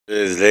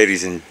There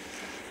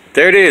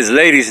it is,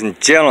 ladies and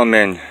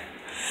gentlemen.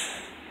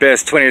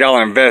 Best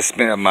 $20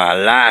 investment of my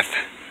life.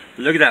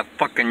 Look at that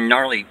fucking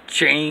gnarly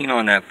chain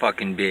on that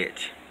fucking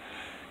bitch.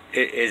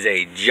 It is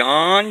a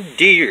John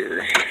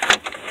Deere.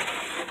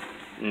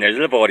 And there's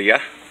the body,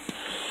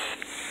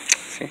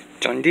 see,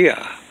 John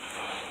Deere.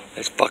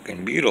 That's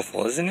fucking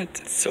beautiful, isn't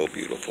it? It's so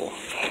beautiful.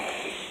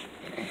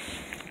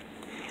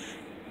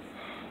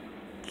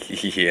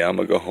 Yeah, I'm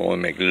gonna go home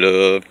and make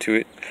love to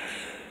it.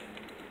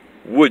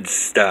 Wood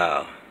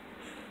style.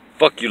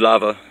 Fuck you,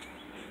 lava.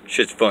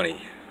 Shit's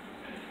funny.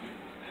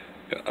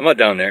 I'm not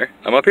down there.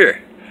 I'm up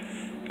here.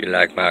 You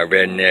like my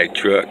redneck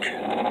truck?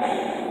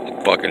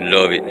 I fucking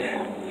love it.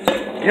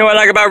 You know what I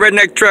like about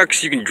redneck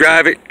trucks? You can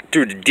drive it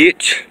through the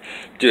ditch,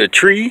 through a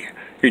tree.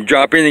 You can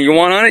drop anything you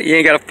want on it. You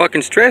ain't gotta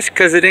fucking stress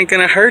because it ain't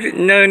gonna hurt it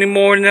no any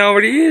more than it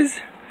already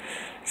is.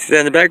 See that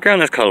in the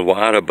background? That's called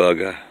water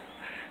bugger.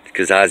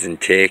 Because I was in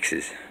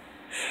Texas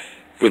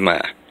with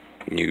my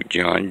new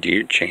John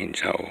Deere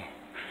chainsaw.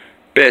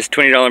 Best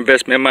 $20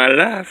 investment of my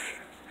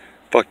life.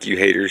 Fuck you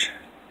haters.